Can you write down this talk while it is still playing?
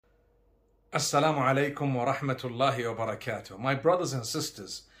Assalamu alaikum wa rahmatullahi wa barakatuh. My brothers and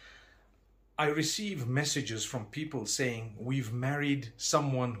sisters, I receive messages from people saying we've married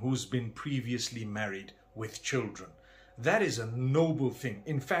someone who's been previously married with children. That is a noble thing.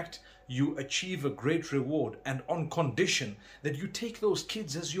 In fact, you achieve a great reward, and on condition that you take those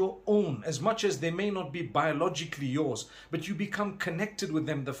kids as your own, as much as they may not be biologically yours, but you become connected with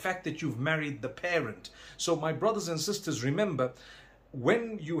them, the fact that you've married the parent. So my brothers and sisters, remember,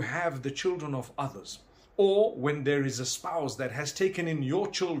 when you have the children of others, or when there is a spouse that has taken in your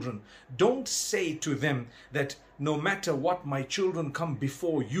children, don't say to them that no matter what, my children come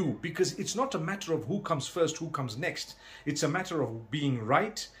before you, because it's not a matter of who comes first, who comes next. It's a matter of being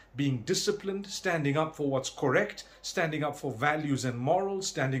right, being disciplined, standing up for what's correct, standing up for values and morals,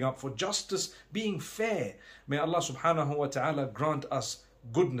 standing up for justice, being fair. May Allah subhanahu wa ta'ala grant us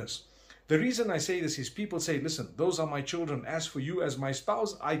goodness. The reason I say this is people say, listen, those are my children. As for you, as my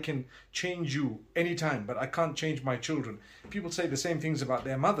spouse, I can change you anytime, but I can't change my children. People say the same things about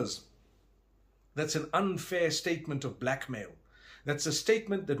their mothers. That's an unfair statement of blackmail. That's a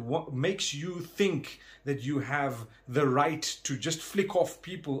statement that makes you think that you have the right to just flick off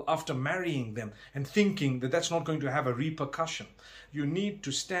people after marrying them and thinking that that's not going to have a repercussion. You need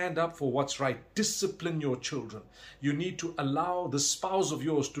to stand up for what's right. Discipline your children. You need to allow the spouse of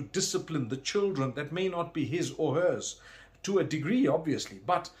yours to discipline the children that may not be his or hers, to a degree, obviously,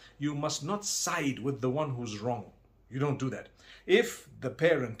 but you must not side with the one who's wrong. You don't do that. If the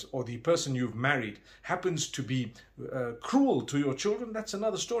parent or the person you've married happens to be cruel to your children, that's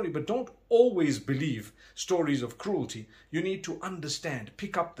another story. But don't always believe stories of cruelty. You need to understand,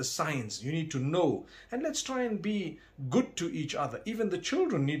 pick up the signs. You need to know. And let's try and be good to each other. Even the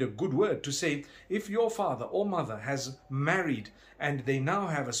children need a good word to say, if your father or mother has married and they now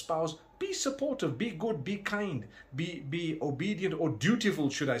have a spouse, be supportive, be good, be kind, be obedient or dutiful,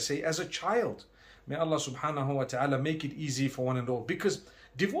 should I say, as a child. May Allah subhanahu wa ta'ala make it easy for one and all, because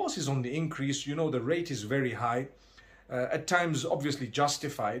divorce is on the increase. You know, the rate is very high, at times obviously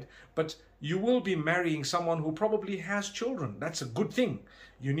justified, but you will be marrying someone who probably has children. That's a good thing.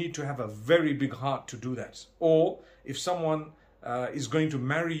 You need to have a very big heart to do that. Or if someone is going to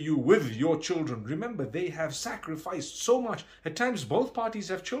marry you with your children, remember, they have sacrificed so much. At times both parties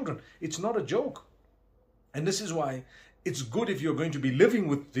have children. It's not a joke. And this is why it's good, if you're going to be living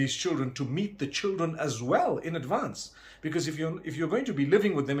with these children, to meet the children as well in advance. Because if you're going to be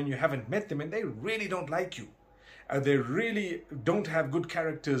living with them and you haven't met them and they really don't like you, they really don't have good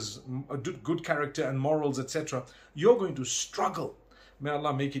characters, good character and morals, etc., you're going to struggle. May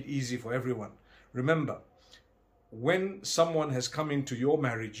Allah make it easy for everyone. Remember, when someone has come into your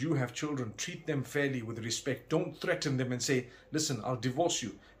marriage, you have children, treat them fairly with respect. Don't threaten them and say, listen, I'll divorce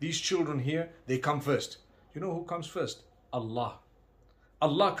you. These children here, they come first. You know who comes first? Allah.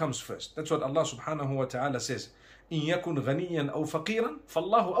 Allah comes first. That's what Allah subhanahu wa ta'ala says. إِن يَكُنْ غَنِيًّا أَوْ فَقِيرًا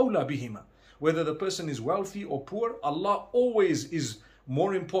فَاللَّهُ أَوْلَى بِهِمَا. Whether the person is wealthy or poor, Allah always is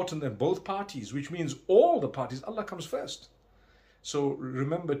more important than both parties, which means all the parties, Allah comes first. So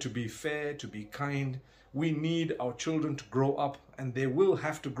remember to be fair, to be kind. We need our children to grow up, and they will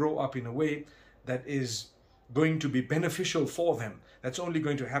have to grow up in a way that is going to be beneficial for them. That's only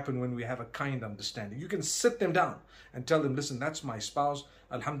going to happen when we have a kind understanding. You can sit them down and tell them, listen, that's my spouse.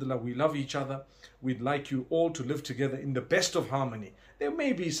 Alhamdulillah, we love each other. We'd like you all to live together in the best of harmony. There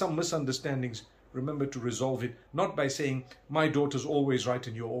may be some misunderstandings. Remember to resolve it, not by saying, my daughter's always right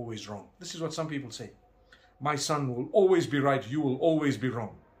and you're always wrong. This is what some people say. My son will always be right, you will always be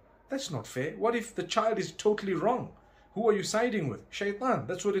wrong. That's not fair. What if the child is totally wrong? Who are you siding with? Shaitan,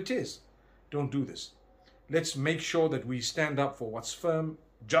 that's what it is. Don't do this. Let's make sure that we stand up for what's firm,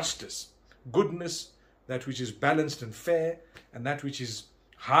 justice, goodness, that which is balanced and fair, and that which is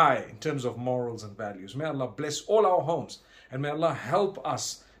high in terms of morals and values. May Allah bless all our homes, and may Allah help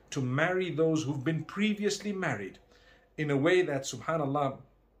us to marry those who've been previously married in a way that, subhanallah,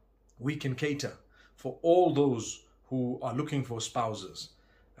 we can cater for all those who are looking for spouses.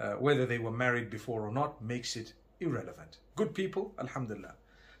 Whether they were married before or not makes it irrelevant. Good people, alhamdulillah.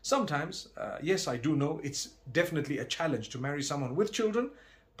 Sometimes, yes, I do know it's definitely a challenge to marry someone with children,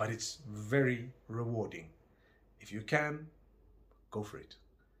 but it's very rewarding. If you can, go for it.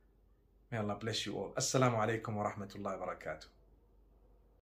 May Allah bless you all. Assalamu alaikum wa rahmatullahi wa barakatuh.